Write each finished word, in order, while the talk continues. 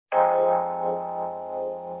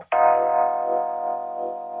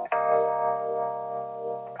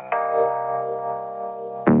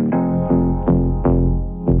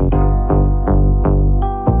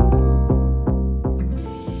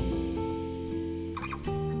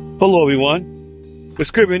Hello everyone,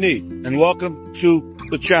 it's Neat, and welcome to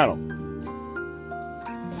the channel.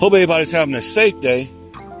 Hope everybody's having a safe day,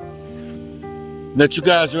 that you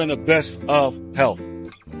guys are in the best of health.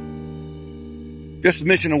 Just to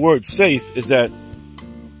mention the word safe is that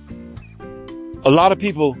a lot of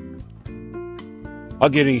people are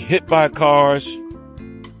getting hit by cars,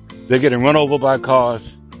 they're getting run over by cars,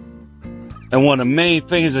 and one of the main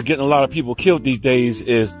things that getting a lot of people killed these days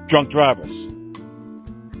is drunk drivers.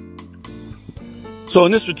 So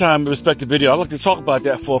in this time respective video, I'd like to talk about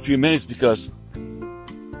that for a few minutes because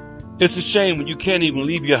it's a shame when you can't even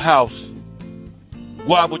leave your house,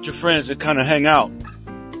 go out with your friends and kind of hang out.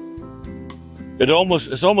 It's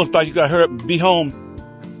almost like you got to hurry up and be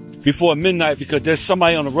home before midnight because there's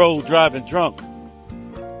somebody on the road driving drunk.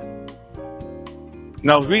 And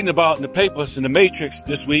I was reading about in the papers in the Matrix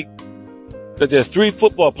this week that there's 3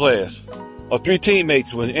 football players or 3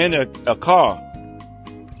 teammates who were in a car.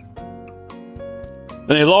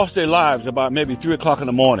 And they lost their lives about maybe 3 o'clock in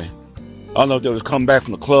the morning. I don't know if they was coming back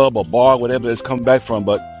from the club or bar, whatever they was coming back from,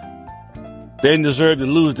 but they didn't deserve to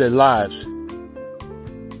lose their lives.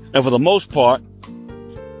 And for the most part,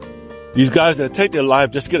 these guys that take their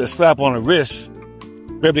life just get a slap on the wrist.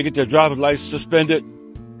 Maybe they get their driver's license suspended.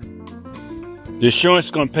 The insurance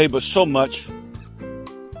is going to pay but so much.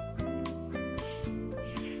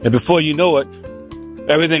 And before you know it,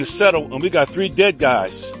 everything's settled and we got 3 dead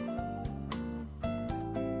guys.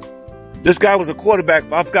 This guy was a quarterback,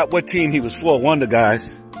 but I forgot what team he was for, one of the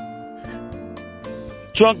guys.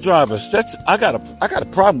 Drunk drivers, I got a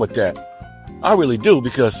problem with that. I really do,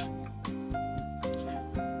 because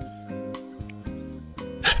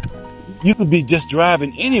you could be just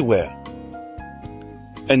driving anywhere.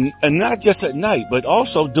 And not just at night, but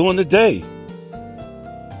also during the day.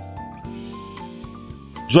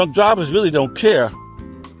 Drunk drivers really don't care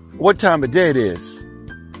what time of day it is.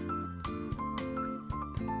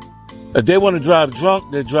 If they want to drive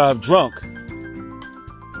drunk, they drive drunk.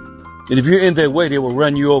 And if you're in their way, they will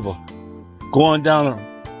run you over. Going down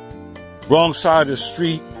the wrong side of the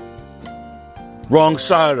street, wrong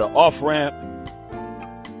side of the off-ramp,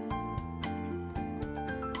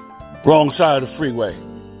 wrong side of the freeway.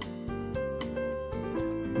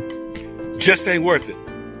 Just ain't worth it.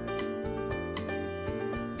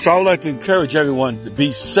 So I would like to encourage everyone to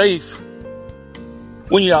be safe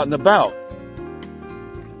when you're out and about.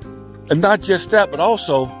 And not just that, but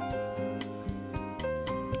also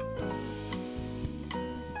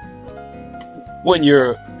when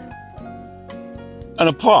you're in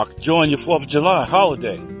a park enjoying your 4th of July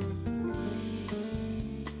holiday.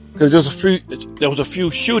 Because there was a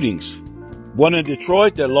few shootings. One in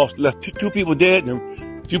Detroit that left 2 people dead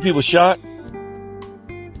and a few people shot.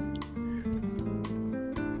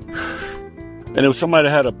 And there was somebody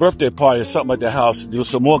that had a birthday party or something at their house. There was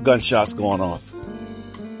some more gunshots going on.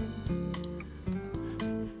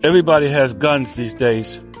 Everybody has guns these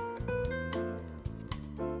days.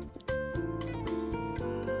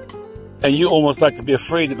 And you almost like to be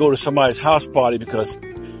afraid to go to somebody's house party because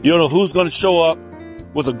you don't know who's going to show up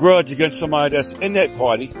with a grudge against somebody that's in that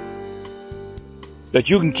party, that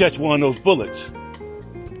you can catch one of those bullets.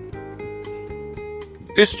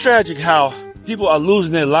 It's tragic how people are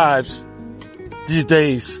losing their lives these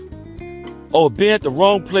days or being at the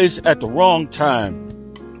wrong place at the wrong time.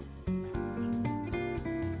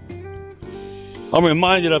 I'm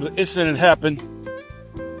reminded of an incident that happened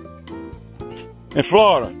in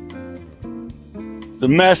Florida. The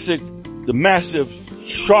massive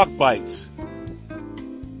shark bites.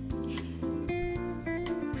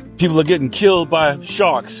 People are getting killed by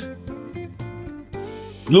sharks,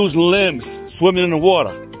 losing limbs, swimming in the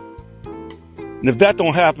water. And if that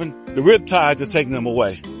don't happen, the riptides are taking them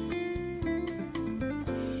away.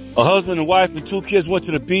 A husband and wife and 2 kids went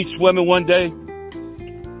to the beach swimming one day.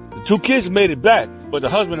 2 kids made it back, but the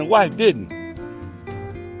husband and wife didn't.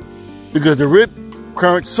 Because the rip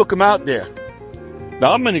current took them out there.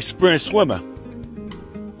 Now, I'm an experienced swimmer.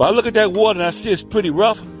 But I look at that water and I see it's pretty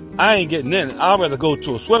rough. I ain't getting in it. I'd rather go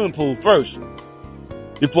to a swimming pool first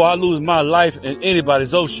before I lose my life in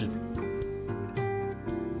anybody's ocean.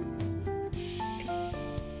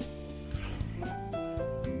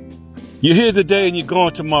 You're here today and you're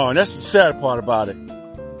gone tomorrow. And that's the sad part about it.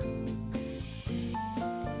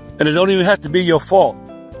 And it don't even have to be your fault.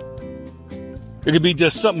 It could be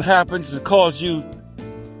just something happens to cause you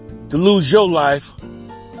to lose your life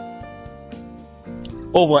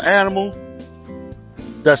over an animal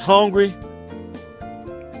that's hungry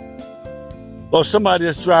or somebody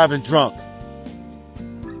that's driving drunk.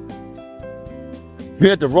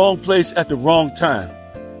 You're at the wrong place at the wrong time.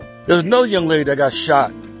 There's another young lady that got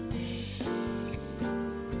shot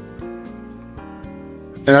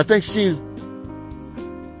And I think she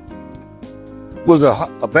was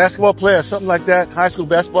a basketball player or something like that, high school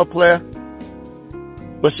basketball player.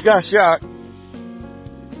 But she got shot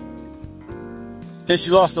and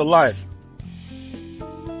she lost her life.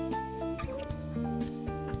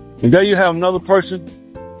 And there you have another person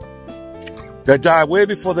that died way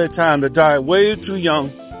before their time, that died way too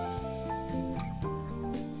young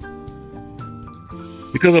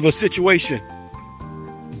because of a situation.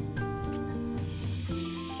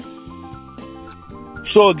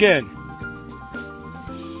 So again,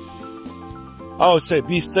 I would say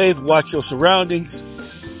be safe, watch your surroundings.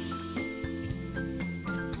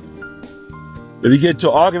 If you get into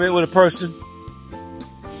an argument with a person,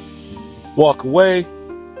 walk away.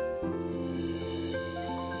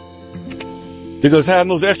 Because having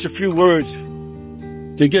those extra few words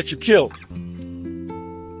can get you killed.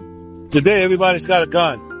 Today, everybody's got a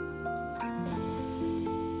gun.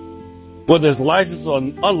 Whether it's licensed or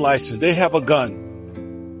unlicensed, they have a gun.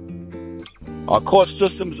 Our court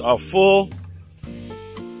systems are full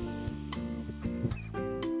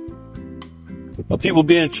of people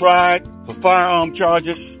being tried for firearm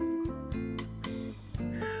charges.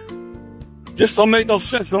 Just don't make no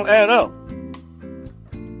sense, don't add up.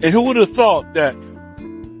 And who would have thought that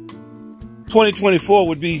 2024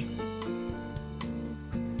 would be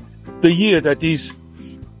the year that these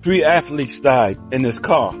 3 athletes died in this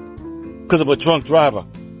car because of a drunk driver?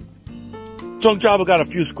 Drunk driver got a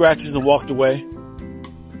few scratches and walked away.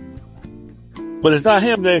 But it's not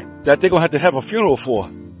him that they're going to have a funeral for.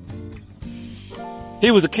 He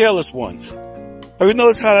was the careless ones. Have you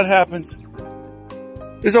noticed how that happens?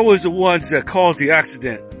 It's always the ones that cause the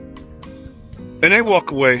accident. And they walk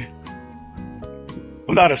away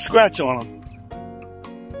without a scratch on them.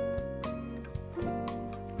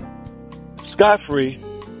 Scot-free,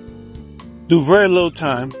 do very little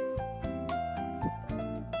time.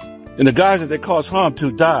 And the guys that they cause harm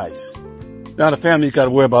to dies. Now the family's got to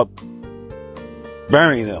worry about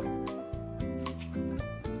burying them.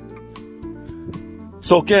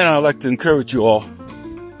 So again, I'd like to encourage you all,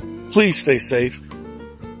 please stay safe.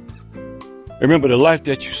 Remember, the life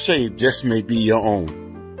that you saved just may be your own.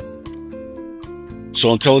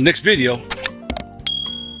 So until the next video,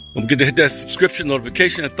 don't forget to hit that subscription,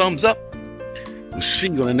 notification, and thumbs up. We'll see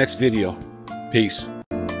you on the next video. Peace.